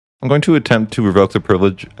I'm going to attempt to revoke the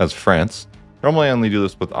privilege as France. Normally I only do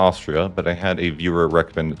this with Austria, but I had a viewer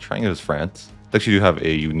recommend trying it as France. They actually do have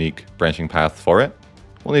a unique branching path for it.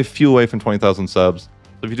 Only a few away from 20,000 subs, so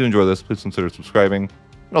if you do enjoy this, please consider subscribing,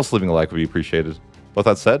 and also leaving a like would be appreciated. With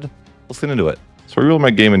that said, let's get into it. So I rerolled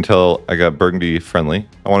my game until I got Burgundy friendly.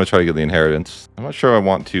 I want to try to get the inheritance. I'm not sure I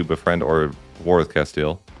want to befriend or war with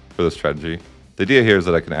Castile for this strategy. The idea here is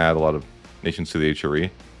that I can add a lot of nations to the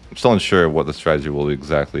HRE. I'm still unsure what the strategy will be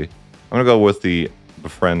exactly. I'm going to go with the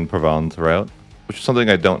befriend Provence route, which is something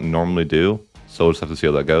I don't normally do, so we'll just have to see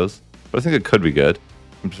how that goes. But I think it could be good.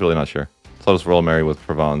 I'm just really not sure. So I'll just roll Mary with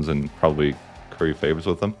Provence and probably curry favors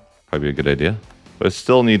with them. Probably a good idea. But I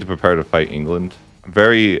still need to prepare to fight England. I'm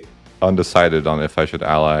very undecided on if I should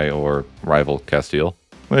ally or rival Castile.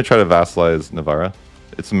 I'm going to try to vassalize Navarra.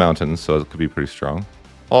 It's mountains, so it could be pretty strong.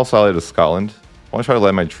 I'll also ally to Scotland. I want to try to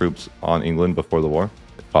land my troops on England before the war,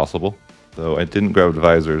 if possible. Though I didn't grab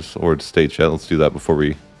advisors or states yet. Let's do that before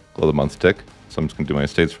we go the month tick. So I'm just going to do my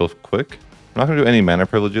states real quick. I'm not going to do any manor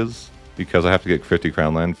privileges because I have to get 50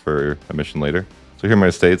 crown land for a mission later. So here are my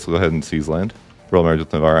states. I'll go ahead and seize land. Royal marriage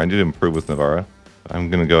with Navarra. I need to improve with Navarra. I'm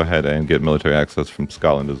going to go ahead and get military access from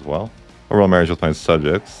Scotland as well. I'll royal marriage with my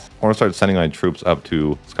subjects. I want to start sending my troops up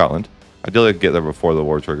to Scotland. Ideally, I could get there before the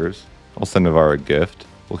war triggers. I'll send Navarra a gift.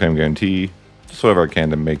 Full claim guarantee. Just whatever I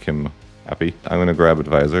can to make him happy. I'm going to grab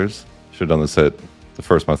advisors. Should have done this at the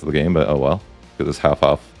first month of the game, but oh well. Get this half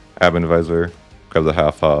off admin advisor, grab the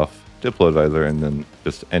half off Diplo advisor, and then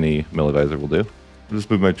just any mill advisor will do. I'll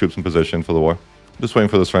just move my troops in position for the war. Just waiting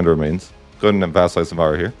for the surrender remains. Go ahead and vassalize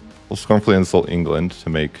Navarra here. We'll scornfully insult England to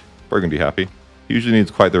make Burgundy happy. He usually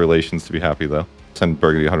needs quite the relations to be happy though. Send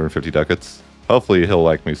Burgundy 150 ducats. Hopefully he'll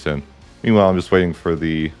like me soon. Meanwhile, I'm just waiting for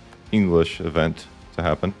the English event to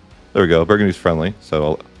happen. There we go. Burgundy's friendly, so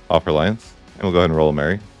I'll offer alliance. And we'll go ahead and roll a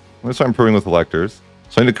Mary. I'm going to start improving with electors.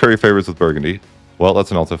 So I need to curry favors with Burgundy. Well,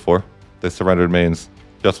 that's an Alta 4. They surrendered mains.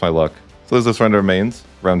 Just my luck. So there's the surrender of mains,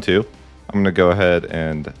 round 2. I'm going to go ahead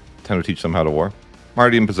and attempt to teach them how to war. I'm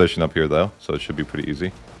already in position up here though, so it should be pretty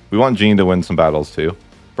easy. We want Jean to win some battles too.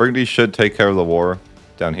 Burgundy should take care of the war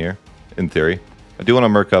down here, in theory. I do want to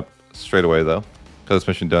merc up straight away though. Got this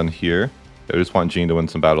mission done here. I just want Jean to win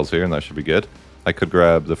some battles here, and that should be good. I could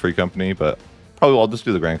grab the Free Company, but probably I'll just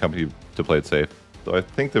do the Grand Company to play it safe. So I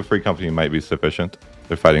think the Free Company might be sufficient.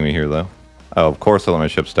 They're fighting me here, though. Oh, of course I let my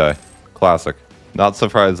ships die. Classic. Not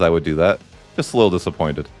surprised I would do that. Just a little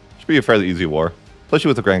disappointed. Should be a fairly easy war. Especially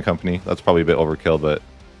with the Grand Company. That's probably a bit overkill, but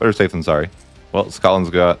better safe than sorry. Well, Scotland's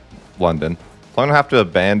got London. So I'm going to have to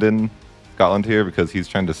abandon Scotland here because he's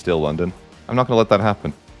trying to steal London. I'm not going to let that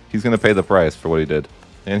happen. He's going to pay the price for what he did.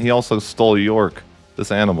 And he also stole York.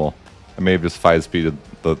 This animal. I may have just 5-speeded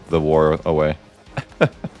the war away.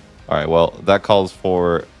 Alright, well, that calls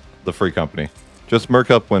for the Free Company. Just merc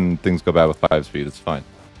up when things go bad with 5-speed, it's fine.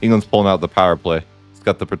 England's pulling out the power play. It's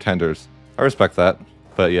got the Pretenders. I respect that,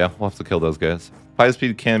 but yeah, we'll have to kill those guys.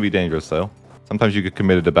 5-speed can be dangerous, though. Sometimes you get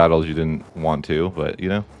committed to battles you didn't want to, but, you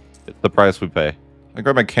know, it's the price we pay. I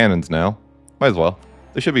grab my cannons now. Might as well.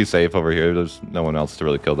 They should be safe over here. There's no one else to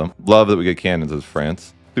really kill them. Love that we get cannons as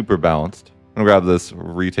France. Super balanced. I'm gonna grab this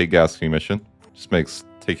retake Gascony mission. Just makes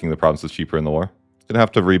taking the provinces cheaper in the war. Gonna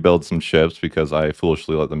have to rebuild some ships because I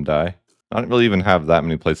foolishly let them die. I don't really even have that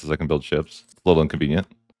many places I can build ships. It's a little inconvenient.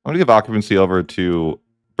 I'm gonna give occupancy over to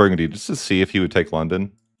Burgundy just to see if he would take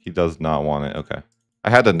London. He does not want it. Okay. I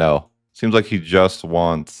had to know. Seems like he just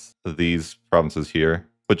wants these provinces here,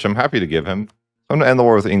 which I'm happy to give him. I'm gonna end the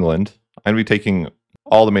war with England. I'm gonna be taking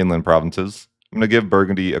all the mainland provinces. I'm gonna give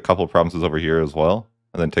Burgundy a couple of provinces over here as well,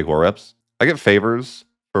 and then take war reps. I get favors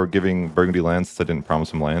for giving Burgundy land since I didn't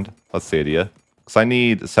promise him land. That's the idea. Because I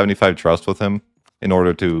need 75 trust with him in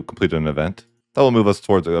order to complete an event. That will move us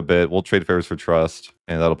towards a bit. We'll trade favors for trust,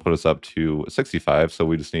 and that'll put us up to 65. So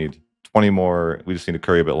we just need 20 more. We just need to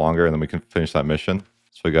curry a bit longer, and then we can finish that mission.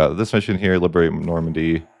 So we got this mission here, liberate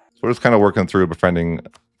Normandy. So we're just kind of working through befriending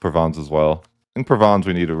Provence as well. In Provence,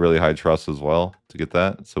 we need a really high trust as well to get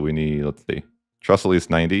that. So we need, let's see, trust at least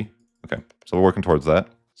 90. Okay, so we're working towards that.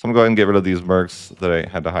 So I'm going to go ahead and get rid of these mercs that I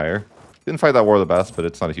had to hire. Didn't fight that war the best, but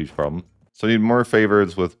it's not a huge problem. So I need more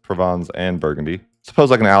favors with Provence and Burgundy.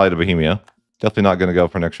 Suppose I can ally to Bohemia. Definitely not going to go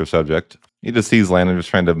for an extra subject. Need to seize land. I'm just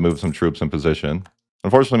trying to move some troops in position.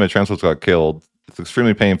 Unfortunately, my transports got killed. It's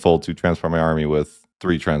extremely painful to transport my army with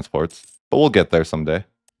 3 transports. But we'll get there someday.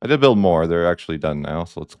 I did build more. They're actually done now,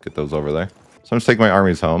 so let's get those over there. So I'm just taking my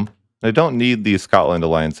armies home. I don't need the Scotland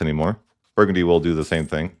alliance anymore. Burgundy will do the same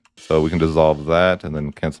thing. So we can dissolve that and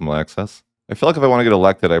then cancel my access. I feel like if I want to get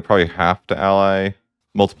elected, I probably have to ally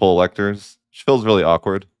multiple electors, which feels really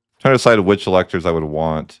awkward. Trying to decide which electors I would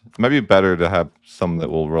want. It might be better to have some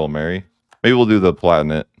that will roll Mary. Maybe we'll do the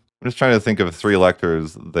Palatinate. I'm just trying to think of 3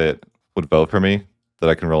 electors that would vote for me that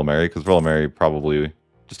I can roll Mary, because roll Mary probably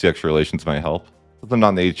just the extra relations might help. If they're not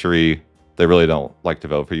in the HRE, they really don't like to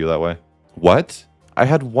vote for you that way. What? I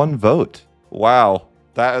had 1 vote. Wow.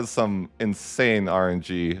 That is some insane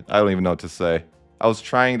RNG. I don't even know what to say. I was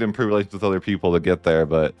trying to improve relations with other people to get there,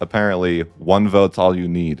 but apparently 1 vote's all you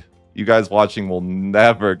need. You guys watching will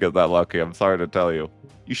never get that lucky, I'm sorry to tell you.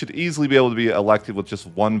 You should easily be able to be elected with just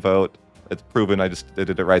 1 vote. It's proven. I did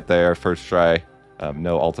it right there, first try.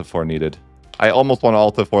 No Alta 4 needed. I almost won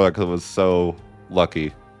Alta 4 because it was so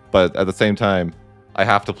lucky. But at the same time, I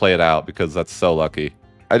have to play it out because that's so lucky.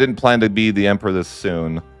 I didn't plan to be the Emperor this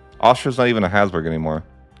soon. Austria's not even a Habsburg anymore.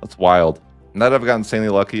 That's wild. Now that I've got insanely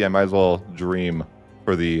lucky, I might as well dream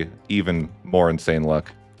for the even more insane luck.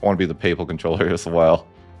 I want to be the papal controller as well.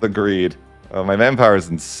 The greed. My manpower is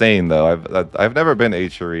insane, though. I've never been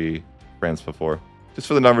HRE France before. Just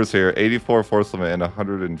for the numbers here, 84 force limit and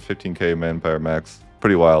 115k manpower max.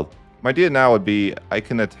 Pretty wild. My idea now would be I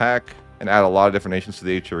can attack and add a lot of different nations to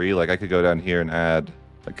the HRE. Like I could go down here and add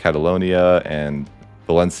like Catalonia and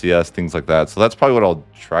Valencia, things like that. So that's probably what I'll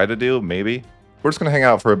try to do, maybe. We're just going to hang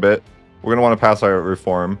out for a bit. We're going to want to pass our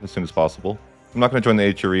reform as soon as possible. I'm not going to join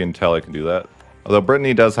the HRE until I can do that. Although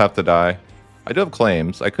Brittany does have to die. I do have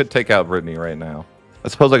claims. I could take out Brittany right now. I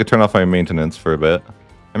suppose I could turn off my maintenance for a bit.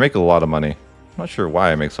 I make a lot of money. I'm not sure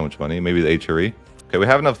why I make so much money. Maybe the HRE. Okay, we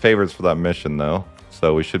have enough favors for that mission, though.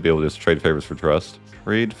 So we should be able to just trade favors for trust.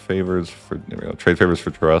 Trade favors for... There we go. Trade favors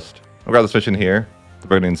for trust. I'll grab this mission here. The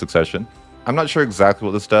Burgundian Succession. I'm not sure exactly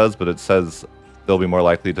what this does, but it says they'll be more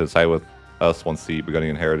likely to side with us once the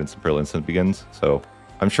Burgundian Inheritance Imperial Instant begins. So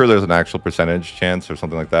I'm sure there's an actual percentage chance or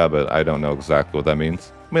something like that, but I don't know exactly what that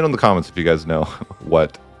means. Let me know in the comments if you guys know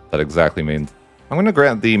what that exactly means. I'm going to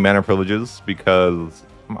grant the manor privileges because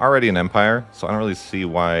I'm already an empire, so I don't really see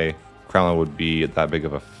why Crown would be that big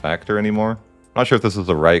of a factor anymore. I'm not sure if this is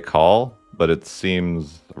the right call, but it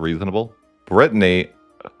seems reasonable. Brittany,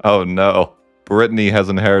 oh no. Brittany has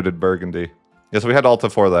inherited Burgundy. Yeah, so we had Alta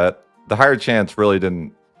for that. The higher chance really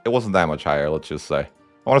didn't... It wasn't that much higher, let's just say.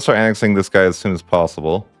 I want to start annexing this guy as soon as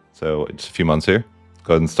possible. So just a few months here.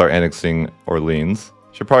 Go ahead and start annexing Orleans.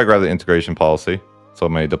 Should probably grab the integration policy so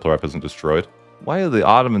my Diplorep isn't destroyed. Why are the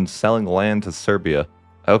Ottomans selling land to Serbia?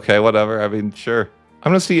 Okay, whatever. I mean, sure.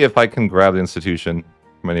 I'm going to see if I can grab the institution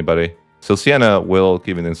from anybody. So Siena will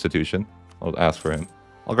give me the institution. I'll ask for him.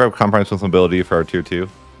 I'll grab comprehensive mobility for our tier 2.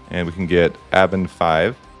 And we can get Abin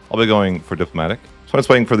 5. I'll be going for diplomatic. So I'm just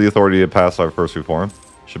waiting for the authority to pass our first reform.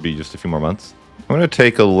 Should be just a few more months. I'm going to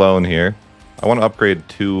take a loan here. I want to upgrade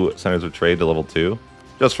 2 centers of trade to level 2.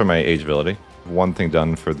 Just for my age ability. One thing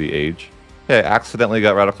done for the age. Hey, I accidentally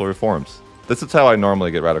got radical reforms. This is how I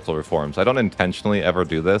normally get radical reforms. I don't intentionally ever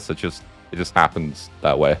do this. It just happens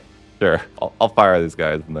that way. Sure, I'll fire these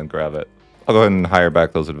guys and then grab it. I'll go ahead and hire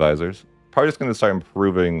back those advisors. Probably just going to start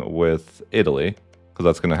improving with Italy, because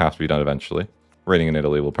that's going to have to be done eventually. Reigning in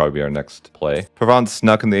Italy will probably be our next play. Provence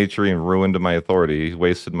snuck in the HRE and ruined my authority. He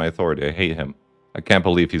wasted my authority. I hate him. I can't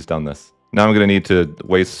believe he's done this. Now I'm going to need to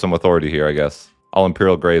waste some authority here, I guess. I'll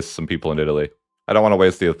Imperial Grace some people in Italy. I don't want to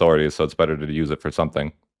waste the authority, so it's better to use it for something.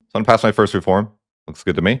 So I'm going to pass my first reform. Looks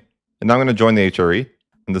good to me. And now I'm going to join the HRE.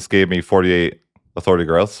 And this gave me 48 authority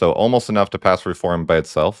growth, so almost enough to pass reform by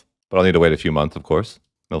itself. But I'll need to wait a few months, of course.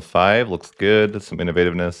 Mill 5 looks good. Some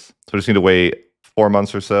innovativeness. So we just need to wait 4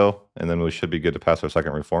 months or so, and then we should be good to pass our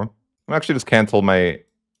second reform. I'm actually just cancel my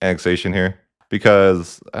annexation here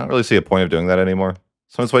because I don't really see a point of doing that anymore.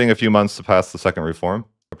 So I'm just waiting a few months to pass the second reform.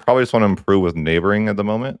 I probably just want to improve with neighboring at the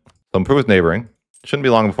moment. So improve with neighboring. It shouldn't be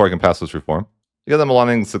long before I can pass this reform. To get the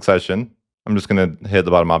Millennium Succession, I'm just going to hit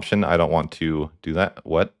the bottom option. I don't want to do that.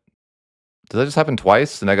 What? Did that just happen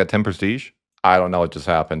twice and I got 10 prestige? I don't know what just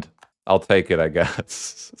happened. I'll take it, I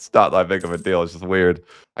guess. It's not that big of a deal. It's just weird.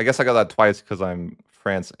 I guess I got that twice because I'm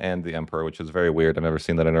France and the Emperor, which is very weird. I've never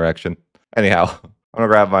seen that interaction. Anyhow, I'm going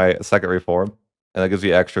to grab my second reform, and that gives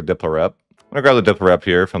you extra Diplorep. I'm going to grab the Diplorep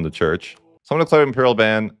here from the church. So I'm going to declare Imperial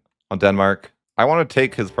ban on Denmark. I want to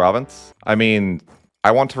take his province. I mean, I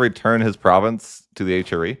want to return his province to the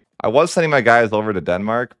HRE. I was sending my guys over to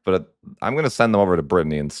Denmark, but I'm going to send them over to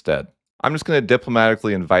Brittany instead. I'm just going to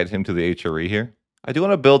diplomatically invite him to the HRE here. I do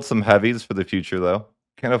want to build some heavies for the future, though.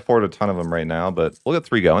 Can't afford a ton of them right now, but we'll get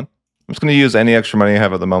 3 going. I'm just going to use any extra money I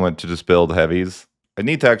have at the moment to just build heavies. I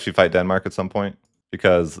need to actually fight Denmark at some point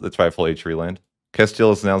because it's rightful HRE land. Castile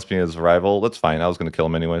has announced me as a rival. That's fine. I was going to kill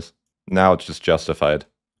him anyways. Now it's just justified.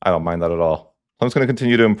 I don't mind that at all. So I'm just going to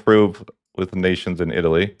continue to improve with the nations in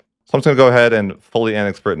Italy. So I'm just going to go ahead and fully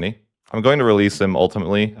annex Brittany. I'm going to release him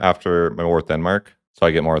ultimately after my war with Denmark, so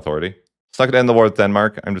I get more authority. It's not going to end the war with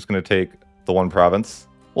Denmark. I'm just going to take the one province.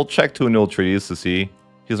 We'll check to annul treaties to see.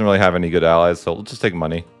 He doesn't really have any good allies, so we'll just take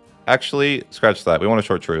money. Actually, scratch that. We want a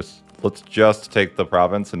short truce. Let's just take the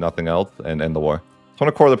province and nothing else and end the war. So I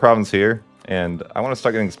want to core the province here, and I want to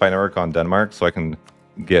start getting spy network on Denmark so I can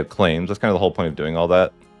get claims. That's kind of the whole point of doing all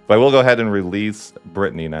that. But I will go ahead and release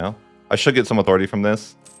Brittany now. I should get some authority from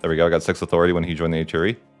this. There we go. I got 6 authority when he joined the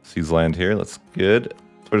HRE. Seize land here. That's good.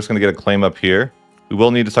 So we're just going to get a claim up here. We will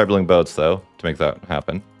need to start building boats, though, to make that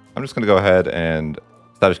happen. I'm just going to go ahead and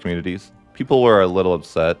establish communities. People were a little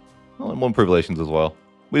upset. Well, we'll improve relations as well.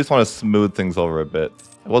 We just want to smooth things over a bit.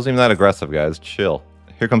 It wasn't even that aggressive, guys. Chill.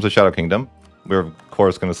 Here comes the Shadow Kingdom. We're, of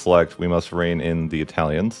course, going to select we must reign in the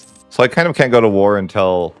Italians. So I kind of can't go to war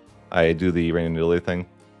until I do the reign in Italy thing,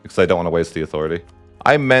 because I don't want to waste the authority.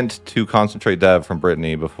 I meant to concentrate dev from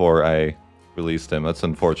Brittany before I released him. That's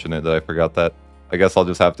unfortunate that I forgot that. I guess I'll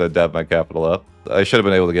just have to dev my capital up. I should have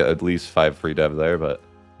been able to get at least 5 free dev there, but,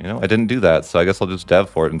 you know, I didn't do that, so I guess I'll just dev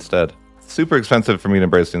for it instead. It's super expensive for me to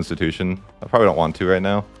embrace the institution. I probably don't want to right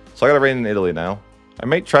now. So I gotta reign in Italy now. I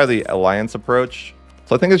might try the alliance approach.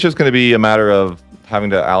 So I think it's just going to be a matter of having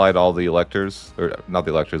to ally to all the electors, or not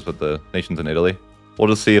the electors, but the nations in Italy. We'll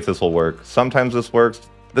just see if this will work. Sometimes this works.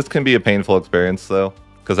 This can be a painful experience, though,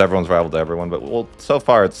 because everyone's rivaled to everyone. But well, so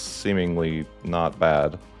far, it's seemingly not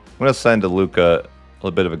bad. I'm going to send to Luca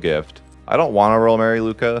a bit of a gift. I don't want to Royal Marry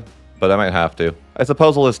Luca, but I might have to. I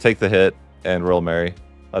suppose we'll just take the hit and Royal Marry.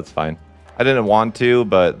 That's fine. I didn't want to,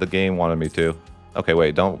 but the game wanted me to. Okay,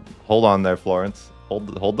 wait, don't hold on there, Florence.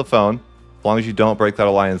 Hold the phone. As long as you don't break that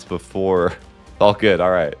alliance before, it's all good. All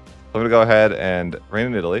right. I'm going to go ahead and reign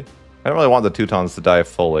in Italy. I don't really want the Teutons to die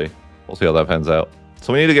fully. We'll see how that pans out.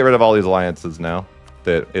 So we need to get rid of all these alliances now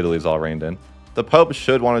that Italy's all reigned in. The Pope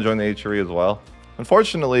should want to join the HRE as well.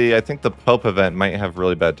 Unfortunately, I think the Pope event might have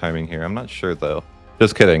really bad timing here. I'm not sure, though.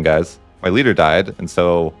 Just kidding, guys. My leader died, and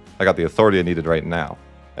so I got the authority I needed right now.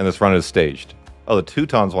 And this run is staged. Oh, the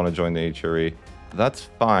Teutons want to join the HRE. That's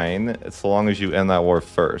fine, so long as you end that war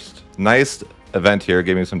first. Nice event here,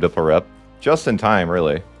 gave me some Diplo rep. Just in time,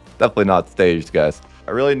 really. Definitely not staged, guys.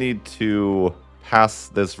 I really need to pass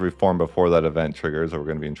this reform before that event triggers or we're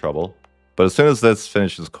going to be in trouble. But as soon as this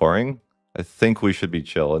finishes coring, I think we should be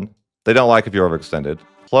chilling. They don't like if you're overextended.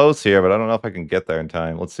 Close here, but I don't know if I can get there in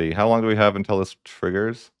time. Let's see. How long do we have until this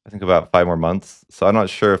triggers? I think about 5 more months. So I'm not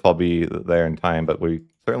sure if I'll be there in time, but we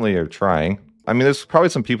certainly are trying. I mean, there's probably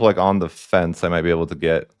some people like on the fence I might be able to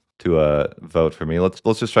get to vote for me. Let's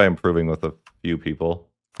just try improving with a few people.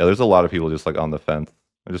 Yeah, there's a lot of people just like on the fence.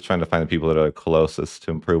 I'm just trying to find the people that are closest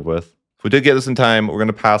to improve with. If we did get this in time, we're going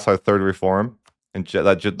to pass our 3rd reform. And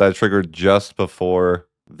that triggered just before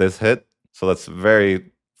this hit. So that's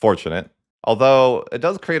very fortunate. Although it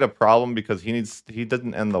does create a problem because he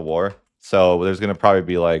didn't end the war. So there's going to probably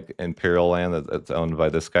be like imperial land that's owned by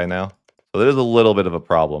this guy now. So there's a little bit of a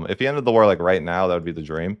problem. If he ended the war like right now, that would be the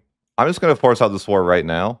dream. I'm just going to force out this war right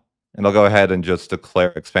now. And I'll go ahead and just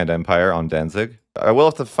declare Expand Empire on Danzig. I will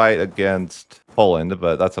have to fight against Poland,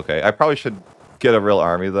 but that's okay. I probably should get a real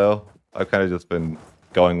army, though. I've kind of just been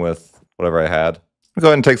going with whatever I had. I'll go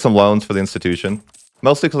ahead and take some loans for the institution.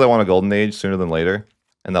 Mostly because I want a golden age sooner than later.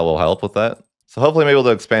 And that will help with that. So hopefully I'm able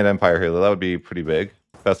to expand Empire here, though. That would be pretty big.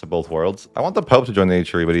 Best of both worlds. I want the Pope to join the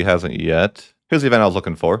HRE, but he hasn't yet. Here's the event I was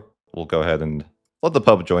looking for. We'll go ahead and let the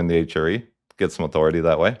Pope join the HRE. Get some authority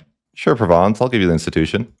that way. Sure, Provence. I'll give you the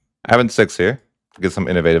institution. I have 6 here. Get some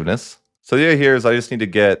innovativeness. So the idea here is I just need to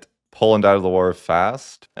get Poland out of the war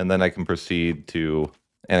fast, and then I can proceed to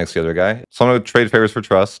annex the other guy. So I'm going to trade favors for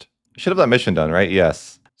trust. I should have that mission done, right?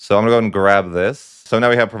 Yes. So I'm going to go ahead and grab this. So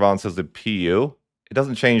now we have Provence as the PU. It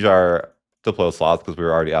doesn't change our Diplo slots because we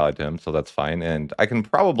were already allied to him, so that's fine. And I can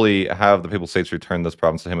probably have the Papal States return this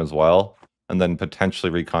province to him as well, and then potentially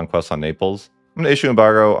reconquest on Naples. I'm going to issue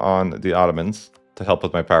embargo on the Ottomans to help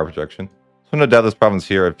with my power projection. So I'm going to dev this province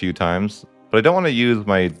here a few times, but I don't want to use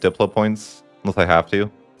my Diplo points unless I have to.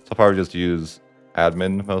 So I'll probably just use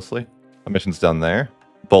admin mostly. My mission's done there.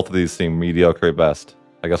 Both of these seem mediocre at best.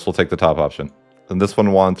 I guess we'll take the top option. And this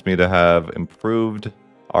one wants me to have improved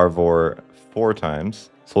Arvor 4 times.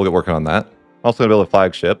 So we'll get working on that. I'm also going to build a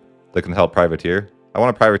flagship that can help privateer. I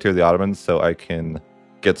want to privateer the Ottomans so I can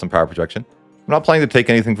get some power projection. I'm not planning to take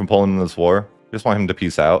anything from Poland in this war. I just want him to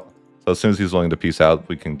peace out. So as soon as he's willing to peace out,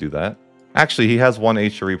 we can do that. Actually, he has 1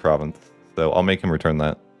 HRE province, so I'll make him return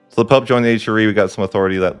that. So the Pope joined the HRE. We got some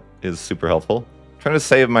authority that is super helpful. I'm trying to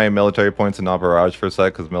save my military points and not barrage for a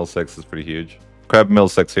sec because Mil 6 is pretty huge. Grab Mil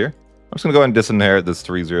 6 here. I'm just going to go ahead and disinherit this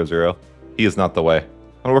 300. He is not the way. I'm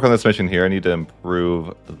going to work on this mission here. I need to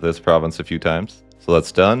improve this province a few times. So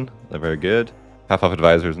that's done. They're very good. Half off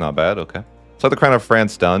advisor is not bad. Okay. So the Crown of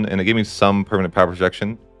France done, and it gave me some permanent power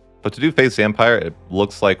projection. But to do face the Empire, it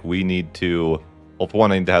looks like we need to... Well, for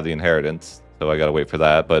one, I need to have the inheritance, so I gotta wait for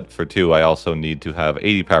that. But for two, I also need to have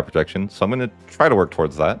 80 power projection, so I'm gonna try to work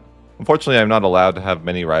towards that. Unfortunately, I'm not allowed to have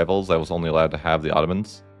many rivals. I was only allowed to have the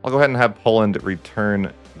Ottomans. I'll go ahead and have Poland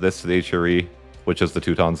return this to the HRE, which is the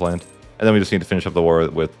Teutons land. And then we just need to finish up the war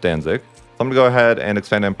with Danzig. So I'm gonna go ahead and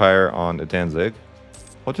expand Empire on Danzig.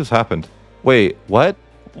 What just happened? Wait, what?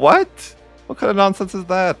 What? What kind of nonsense is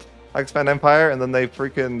that? I expand Empire and then they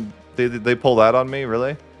freaking... They pull that on me?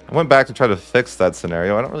 Really? I went back to try to fix that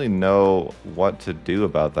scenario. I don't really know what to do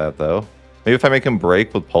about that, though. Maybe if I make him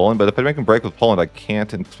break with Poland, but if I make him break with Poland, I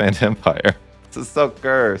can't expand Empire. This is so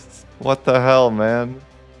cursed. What the hell, man?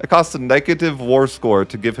 It costs a negative war score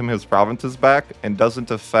to give him his provinces back and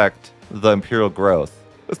doesn't affect the imperial growth.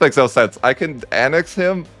 This makes no sense. I can annex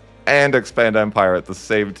him and expand Empire at the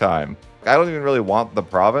same time. I don't even really want the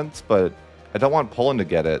province, but I don't want Poland to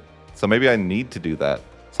get it. So maybe I need to do that.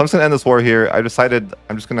 So I'm just going to end this war here. I decided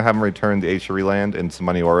I'm just going to have him return the HRE land and some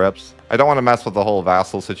money war reps. I don't want to mess with the whole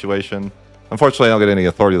vassal situation. Unfortunately, I don't get any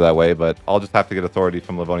authority that way, but I'll just have to get authority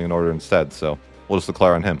from Livonian Order instead, so we'll just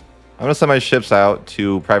declare on him. I'm going to send my ships out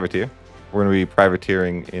to privateer. We're going to be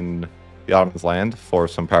privateering in the Ottomans' land for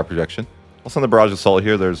some power projection. I'll send the barrage assault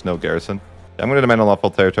here. There's no garrison. I'm going to demand unlawful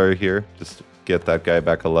territory here. Just get that guy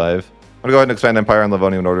back alive. I'm going to go ahead and expand Empire on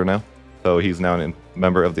Livonian Order now. So he's now a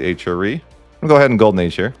member of the HRE. I'm going to go ahead and Golden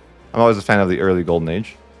Age here. I'm always a fan of the early Golden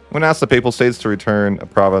Age. I'm going to ask the Papal States to return a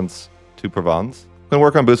province to Provence. I'm going to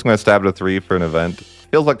work on boosting my stab to 3 for an event.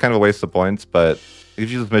 Feels like kind of a waste of points, but it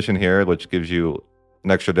gives you this mission here, which gives you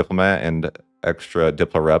an extra diplomat and extra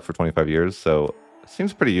diplo rep for 25 years. So it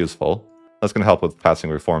seems pretty useful. That's going to help with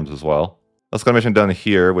passing reforms as well. Let's get a mission done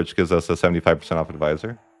here, which gives us a 75% off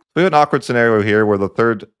advisor. We have an awkward scenario here where the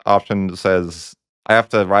third option says I have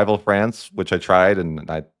to rival France, which I tried and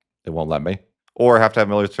it won't let me. Or have to have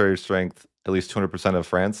military strength, at least 200% of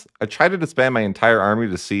France. I tried to disband my entire army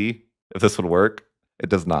to see if this would work. It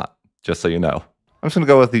does not, just so you know. I'm just going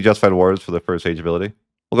to go with the Justified Wars for the first age ability.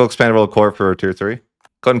 We'll go expand Royal Court for tier 3. Go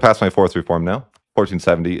ahead and pass my 4th reform now.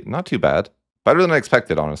 1470, not too bad. Better than I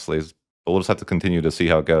expected, honestly. But we'll just have to continue to see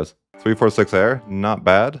how it goes. 346 air, not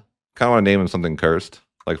bad. Kind of want to name him something cursed,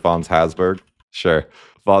 like Von Habsburg. Sure,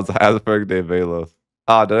 Von Habsburg de Velos.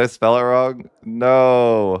 Ah, did I spell it wrong?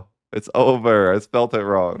 No. It's over. I spelled it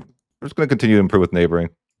wrong. We're just going to continue to improve with neighboring.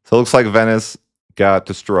 So it looks like Venice got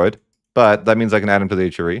destroyed, but that means I can add him to the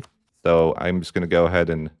HRE. So I'm just going to go ahead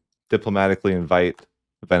and diplomatically invite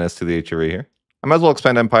Venice to the HRE here. I might as well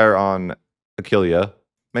expand Empire on Aquileia.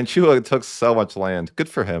 Mantua took so much land. Good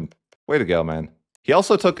for him. Way to go, man. He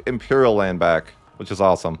also took Imperial land back, which is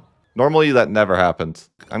awesome. Normally, that never happens.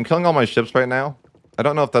 I'm killing all my ships right now. I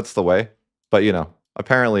don't know if that's the way, but you know,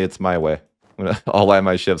 apparently it's my way. I'll land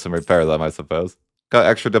my ships and repair them, I suppose. Got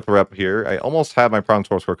extra diplo rep here. I almost have my province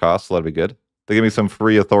war score cost, so that'll be good. They give me some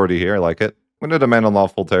free authority here. I like it. I'm going to demand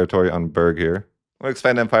unlawful territory on Berg here. I'm going to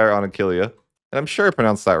expand Empire on Aquileia. And I'm sure I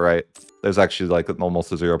pronounced that right. There's actually like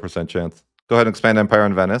almost a 0% chance. Go ahead and expand Empire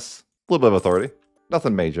on Venice. A little bit of authority.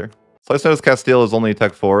 Nothing major. So I noticed Castile is only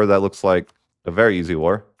tech 4. That looks like a very easy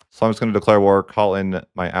war. So I'm just going to declare war, call in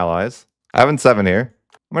my allies. I have in 7 here.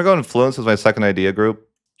 I'm going to go Influence as my second idea group.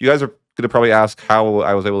 You guys are going to probably ask how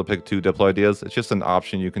I was able to pick 2 diplo ideas. It's just an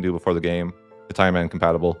option you can do before the game. It's Iron Man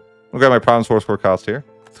compatible. I'll grab my province war score cost here.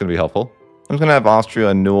 It's going to be helpful. I'm just going to have Austria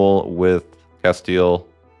annul with Castile,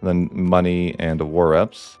 and then money and war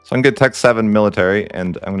reps. So I can get tech 7 military,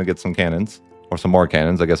 and I'm going to get some cannons. Or some more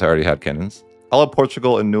cannons. I guess I already had cannons. I'll have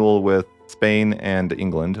Portugal annul with Spain and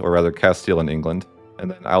England, or rather Castile and England. And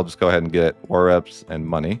then I'll just go ahead and get war reps and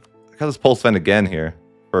money. I got this pole spend again here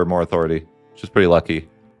for more authority, which is pretty lucky.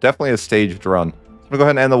 Definitely a staged run. So I'm going to go ahead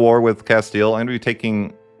and end the war with Castile. I'm going to be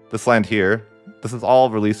taking this land here. This is all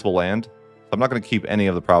releasable land. So I'm not going to keep any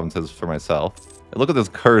of the provinces for myself. And look at this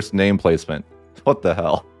cursed name placement. What the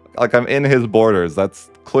hell? Like I'm in his borders. That's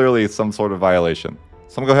clearly some sort of violation.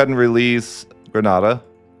 So I'm going to go ahead and release Granada.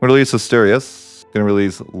 I'm going to release Asturias. I'm going to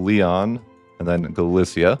release Leon. And then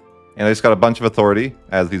Galicia. And I just got a bunch of authority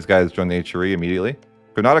as these guys join the HRE immediately.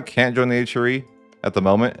 Granada can't join the HRE at the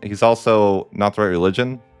moment. He's also not the right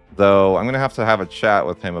religion. Though I'm going to have a chat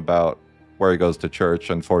with him about where he goes to church,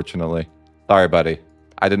 unfortunately. Sorry, buddy.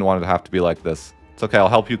 I didn't want it to have to be like this. It's okay. I'll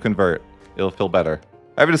help you convert. It'll feel better.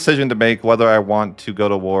 I have a decision to make whether I want to go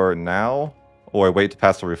to war now or wait to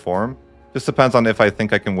pass the reform. Just depends on if I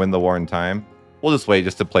think I can win the war in time. We'll just wait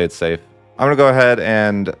just to play it safe. I'm going to go ahead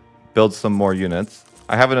and build some more units.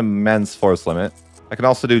 I have an immense force limit. I can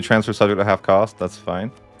also do transfer subject at half cost. That's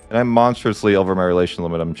fine. And I'm monstrously over my relation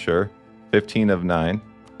limit, I'm sure. 15 of 9.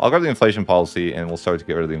 I'll grab the inflation policy and we'll start to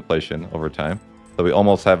get rid of the inflation over time. So we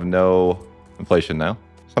almost have no inflation now.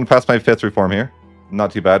 So I'm going to pass my 5th reform here.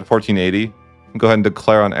 Not too bad. 1480. Go ahead and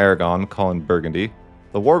declare on Aragon, call in Burgundy.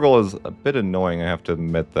 The war goal is a bit annoying, I have to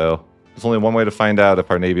admit, though. There's only one way to find out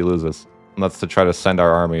if our navy loses, and that's to try to send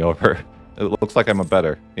our army over. It looks like I'm a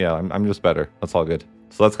better. Yeah, I'm just better. That's all good.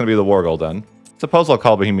 So that's going to be the war goal done. Suppose I'll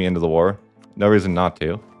call Bohemia into the war. No reason not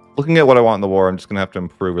to. Looking at what I want in the war, I'm just going to have to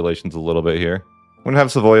improve relations a little bit here. I'm going to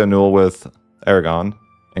have Savoy annul with Aragon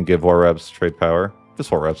and give war reps trade power.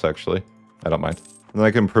 Just war reps, actually. I don't mind. And then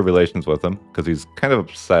I can improve relations with him, because he's kind of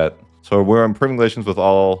upset. So we're improving relations with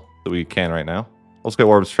all that we can right now. Let's get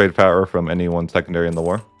war reps trade power from any one secondary in the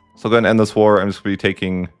war. So go ahead and end this war. I'm just going to be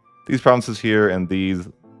taking these provinces here and these.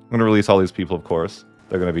 I'm going to release all these people, of course.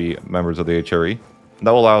 They're going to be members of the HRE. And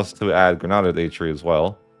that will allow us to add Granada to the HRE as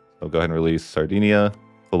well. So go ahead and release Sardinia,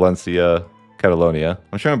 Valencia, Catalonia.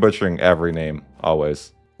 I'm sure I'm butchering every name,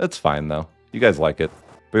 always. It's fine, though. You guys like it.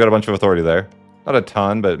 We got a bunch of authority there. Not a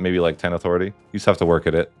ton, but maybe like 10 authority. You just have to work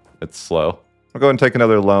at it. It's slow. I'll go ahead and take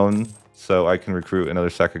another loan so I can recruit another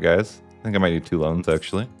stack of guys. I think I might need 2 loans,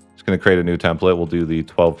 actually. Just going to create a new template. We'll do the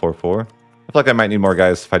 1244. I feel like I might need more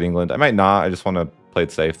guys to fight England. I might not. I just want to play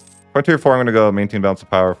it safe. Frontier 4, I'm going to go maintain balance of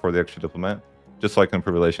power for the extra diplomat, just so I can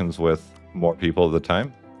improve relations with more people at the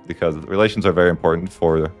time, because relations are very important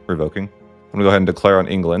for revoking. I'm going to go ahead and declare on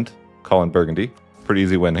England, call in Burgundy. Pretty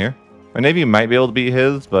easy win here. My navy might be able to beat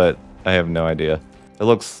his, but I have no idea. It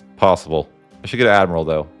looks possible. I should get an admiral,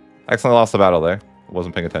 though. I accidentally lost the battle there. I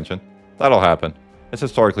wasn't paying attention. That'll happen. It's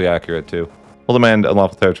historically accurate, too. We'll demand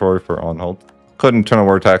unlawful territory for on hold. Go ahead and turn on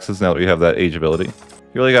war taxes now that we have that age ability.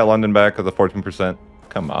 You really got London back at the 14%.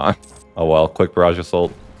 Come on. Oh well, quick barrage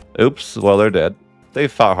assault. Oops, well they're dead. They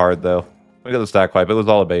fought hard though. We got the stack pipe, it was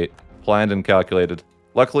all a bait. Planned and calculated.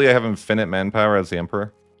 Luckily I have infinite manpower as the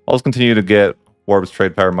Emperor. I'll just continue to get Warbs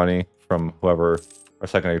trade power money from whoever our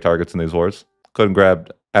secondary targets in these wars. Go ahead and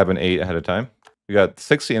grab Admin 8 ahead of time. We got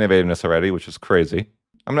 60 innovativeness already, which is crazy.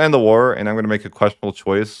 I'm gonna end the war and I'm gonna make a questionable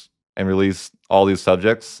choice and release all these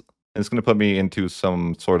subjects. And it's gonna put me into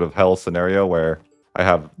some sort of hell scenario where I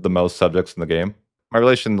have the most subjects in the game. My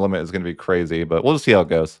relation limit is going to be crazy, but we'll just see how it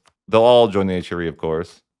goes. They'll all join the HRE, of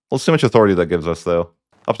course. We'll see how much authority that gives us, though.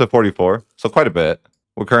 Up to 44, so quite a bit.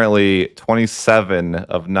 We're currently 27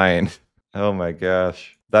 of 9. Oh my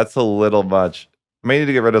gosh. That's a little much. I may need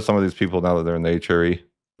to get rid of some of these people now that they're in the HRE.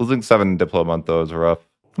 Losing 7 Diplo a month, though, is rough.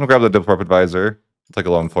 I'm going to grab the Diplo Rep Advisor. I'll take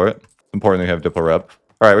a loan for it. It's important that you have Diplo Rep.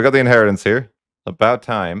 All right, we got the inheritance here. About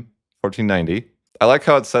time. 1490. I like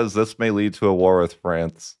how it says this may lead to a war with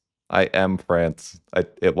France. I am France.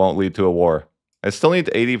 It won't lead to a war. I still need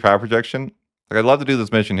 80 power projection. Like, I'd love to do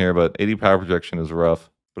this mission here, but 80 power projection is rough.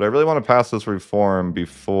 But I really want to pass this reform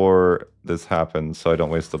before this happens, so I don't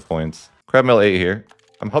waste the points. Crab mill 8 here.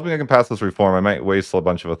 I'm hoping I can pass this reform. I might waste a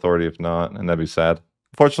bunch of authority if not, and that'd be sad.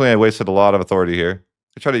 Unfortunately, I wasted a lot of authority here.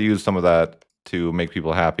 I try to use some of that to make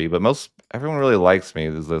people happy, but everyone really likes me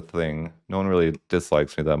is the thing. No one really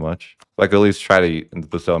dislikes me that much. I could at least try to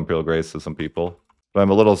bestow Imperial Grace to some people. But I'm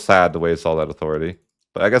a little sad to waste all that authority.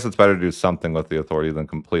 But I guess it's better to do something with the authority than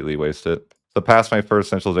completely waste it. So past my first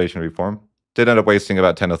centralization reform, did end up wasting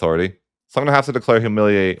about 10 authority. So I'm going to have to declare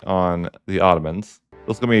humiliate on the Ottomans.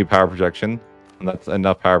 This is going to be power projection, and that's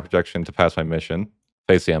enough power projection to pass my mission,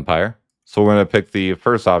 face the Empire. So we're going to pick the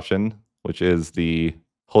first option, which is the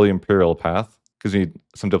Holy Imperial path, because we need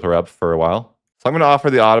some Diplo Rep for a while. So I'm going to offer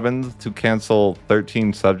the Ottomans to cancel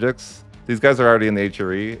 13 subjects. These guys are already in the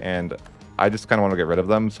HRE, and I just kind of want to get rid of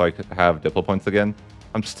them so I could have Diplo points again.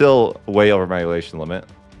 I'm still way over my relation limit,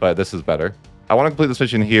 but this is better. I want to complete this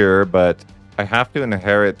mission here, but I have to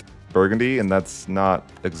inherit Burgundy, and that's not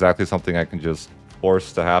exactly something I can just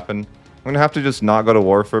force to happen. I'm going to have to just not go to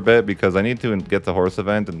war for a bit because I need to get the horse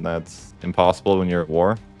event, and that's impossible when you're at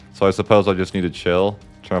war. So I suppose I'll just need to chill,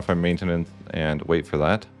 turn off my maintenance, and wait for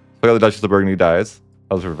that. So I got the Duchess of Burgundy dies.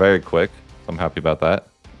 Those were very quick, so I'm happy about that.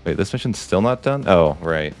 Wait, this mission's still not done? Oh,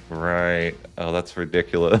 right. Oh, that's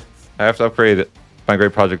ridiculous. I have to upgrade my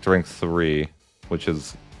great project to rank 3, which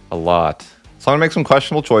is a lot. So I'm gonna make some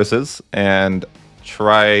questionable choices and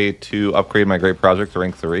try to upgrade my great project to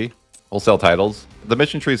rank 3. Wholesale titles. The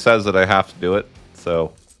mission tree says that I have to do it,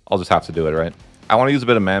 so I'll just have to do it, right? I want to use a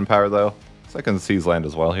bit of manpower, though, so I can seize land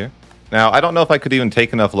as well here. Now, I don't know if I could even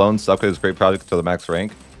take enough loans to upgrade this great project to the max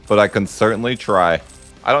rank, but I can certainly try.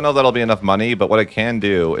 I don't know that'll be enough money, but what I can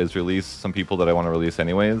do is release some people that I want to release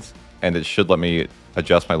anyways, and it should let me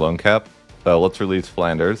adjust my loan cap. So let's release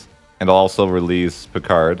Flanders, and I'll also release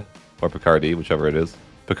Picard, or Picardy, whichever it is.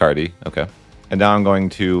 Picardy, okay. And now I'm going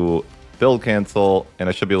to build cancel, and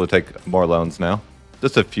I should be able to take more loans now.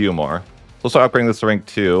 Just a few more. So we'll start upgrading this to rank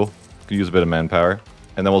 2. Can use a bit of manpower.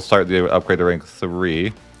 And then we'll start the upgrade to rank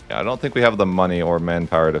 3. Yeah, I don't think we have the money or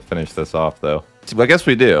manpower to finish this off, though. I guess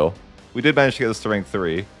we do. We did manage to get this to rank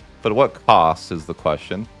 3. But what cost is the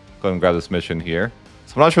question. Go ahead and grab this mission here.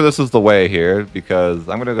 So I'm not sure this is the way here, because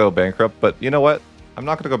I'm going to go bankrupt. But you know what? I'm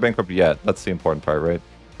not going to go bankrupt yet. That's the important part, right?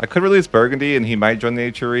 I could release Burgundy, and he might join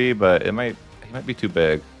the HRE, but he might be too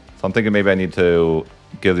big. So I'm thinking maybe I need to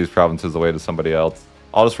give these provinces away to somebody else.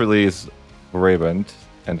 I'll just release Brabant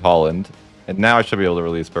and Holland. And now I should be able to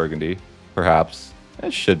release Burgundy, perhaps.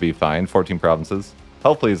 It should be fine. 14 provinces.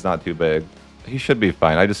 Hopefully he's not too big. He should be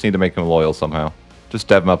fine. I just need to make him loyal somehow. Just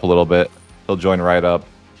dev him up a little bit. He'll join right up.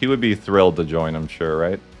 He would be thrilled to join, I'm sure,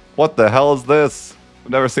 right? What the hell is this?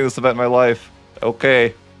 I've never seen this event in my life.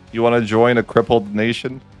 Okay. You want to join a crippled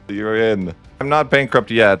nation? You're in. I'm not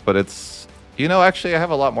bankrupt yet, but it's... You know, actually, I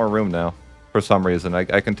have a lot more room now. For some reason.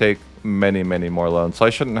 I can take many, many more loans. So I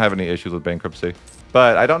shouldn't have any issues with bankruptcy.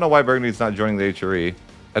 But I don't know why Burgundy's not joining the HRE.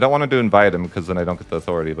 I don't want to invite him because then I don't get the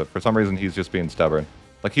authority. But for some reason, he's just being stubborn.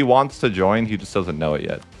 Like, he wants to join. He just doesn't know it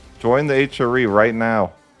yet. Join the HRE right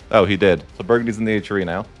now. Oh, he did. So Burgundy's in the HRE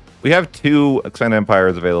now. We have 2 expanded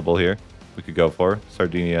empires available here. We could go for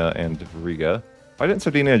Sardinia and Riga. Why didn't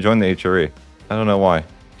Sardinia join the HRE? I don't know why.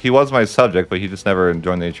 He was my subject, but he just never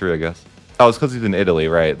joined the HRE, I guess. Oh, it's because he's in Italy,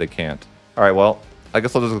 right? They can't. All right, well, I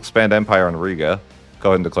guess I'll just expand empire on Riga. Go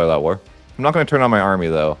ahead and declare that war. I'm not going to turn on my army,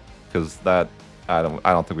 though, because that... I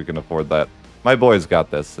don't think we can afford that. My boys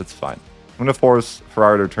got this. It's fine. I'm going to force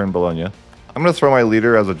Ferrara to return Bologna. I'm going to throw my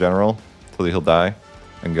leader as a general until he'll die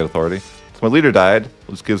and get authority. So my leader died,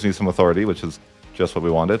 which gives me some authority, which is just what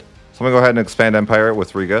we wanted. So I'm going to go ahead and expand empire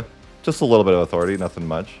with Riga. Just a little bit of authority, nothing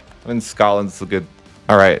much. I mean, Scotland's a good...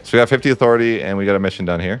 All right, so we got 50 authority, and we got a mission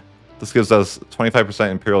done here. This gives us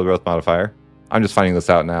 25% imperial growth modifier. I'm just finding this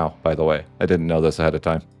out now, by the way. I didn't know this ahead of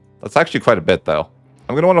time. That's actually quite a bit, though.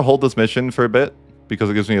 I'm going to want to hold this mission for a bit because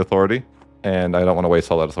it gives me authority, and I don't want to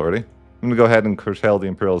waste all that authority. I'm going to go ahead and curtail the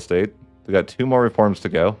imperial estate. We got 2 more reforms to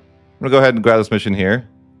go. I'm going to go ahead and grab this mission here.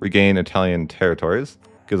 Regain Italian territories.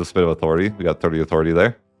 Gives us a bit of authority. We got 30 authority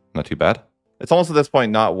there. Not too bad. It's almost at this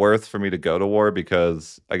point not worth for me to go to war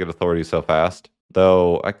because I get authority so fast.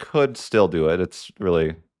 Though I could still do it. It's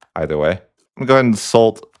really either way. I'm going to go ahead and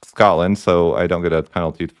insult Scotland so I don't get a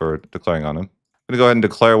penalty for declaring on him. I'm going to go ahead and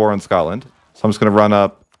declare war on Scotland. So I'm just going to run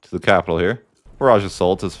up to the capital here. Barrage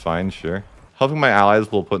assault is fine, sure. Helping my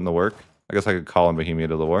allies will put in the work. I guess I could call in Bohemia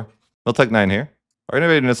to the war. We'll take 9 here. Our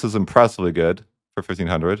innovativeness is impressively good for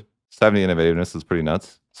 1500. 70 innovativeness is pretty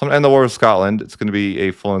nuts. So I'm going to end the war with Scotland. It's going to be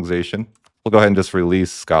a full annexation. We'll go ahead and just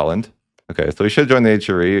release Scotland. Okay, so we should join the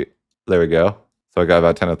HRE. There we go. So I got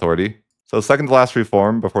about 10 authority. So second to last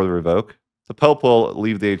reform before the revoke. The Pope will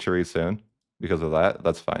leave the HRE soon because of that.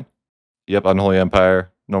 That's fine. Yep, Unholy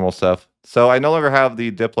Empire, normal stuff. So I no longer have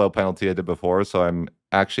the Diplo penalty I did before, so I'm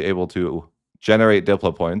actually able to generate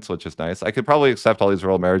Diplo points, which is nice. I could probably accept all these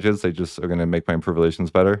royal marriages. They just are going to make my improved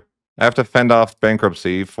relations better. I have to fend off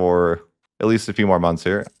bankruptcy for at least a few more months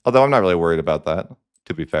here. Although I'm not really worried about that,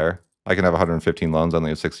 to be fair. I can have 115 loans, I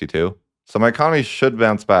only have 62. So my economy should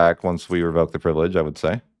bounce back once we revoke the privilege, I would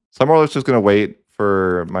say. So I'm more or less just going to wait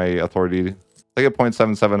for my authority. I get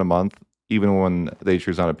 0.77 a month, even when the HRE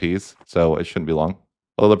is not at peace, so it shouldn't be long.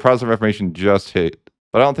 Although the Protestant Reformation just hit.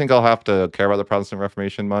 But I don't think I'll have to care about the Protestant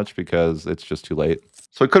Reformation much because it's just too late.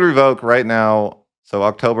 So we could revoke right now. So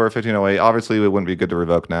October 1508, obviously it wouldn't be good to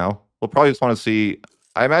revoke now. We'll probably just want to see,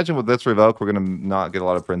 I imagine with this revoke, we're going to not get a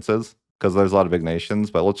lot of princes because there's a lot of big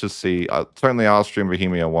nations, but let's just see. Certainly Austria and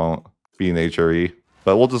Bohemia won't be in the HRE,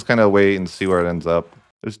 but we'll just kind of wait and see where it ends up.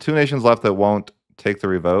 There's 2 nations left that won't take the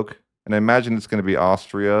revoke, and I imagine it's going to be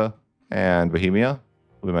Austria and Bohemia,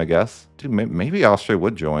 will be my guess. Dude, maybe Austria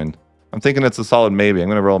would join. I'm thinking it's a solid maybe. I'm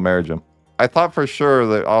going to roll marriage him. I thought for sure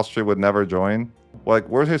that Austria would never join. Like,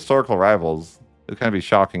 we're historical rivals. It'd kind of be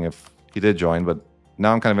shocking if he did join, but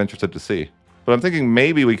now I'm kind of interested to see. But I'm thinking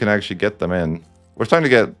maybe we can actually get them in. We're starting to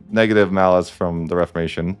get negative malice from the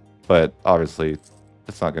Reformation, but obviously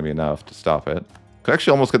it's not going to be enough to stop it. Could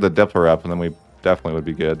actually almost get the Diplo rep, and then we definitely would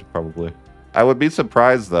be good, probably. I would be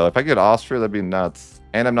surprised, though. If I get Austria, that'd be nuts.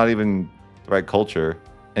 And I'm not even the right culture,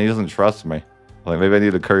 and he doesn't trust me. Like, maybe I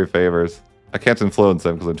need to curry favors. I can't influence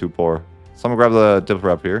him because I'm too poor. So I'm going to grab the Diplo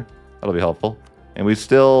rep here. That'll be helpful. And we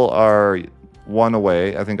still are 1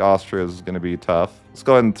 away. I think Austria is going to be tough. Let's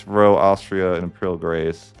go ahead and throw Austria an Imperial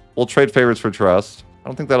Grace. We'll trade favors for trust. I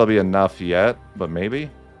don't think that'll be enough yet, but maybe.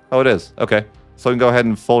 Oh, it is. Okay. So we can go ahead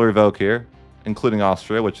and full revoke here, including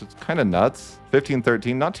Austria, which is kind of nuts.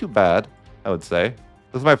 1513, not too bad, I would say.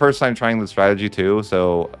 This is my first time trying the strategy too,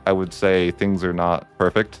 so I would say things are not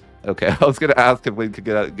perfect. Okay, I was gonna ask if we could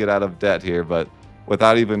get out of debt here, but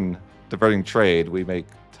without even diverting trade, we make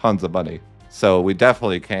tons of money. So we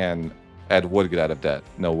definitely can and would get out of debt,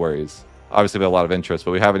 no worries. Obviously we have a lot of interest,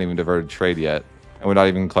 but we haven't even diverted trade yet. And we're not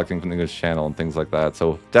even collecting from the English Channel and things like that.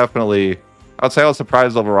 So definitely, I would say I was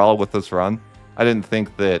surprised overall with this run. I didn't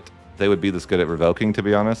think that they would be this good at revoking, to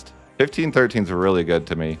be honest. 1513 is really good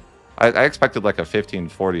to me. I expected like a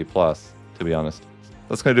 1540 plus, to be honest.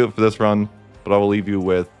 That's going to do it for this run, but I will leave you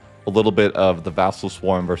with a little bit of the Vassal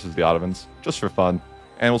Swarm versus the Ottomans, just for fun.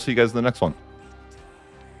 And we'll see you guys in the next one.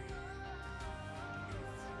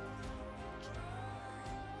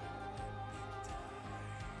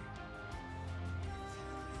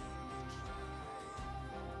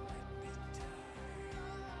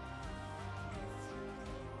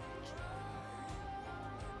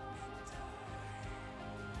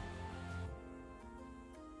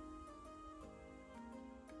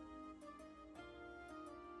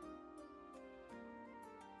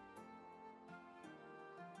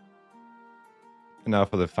 And now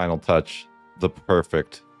for the final touch, the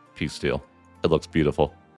perfect peace deal. It looks beautiful.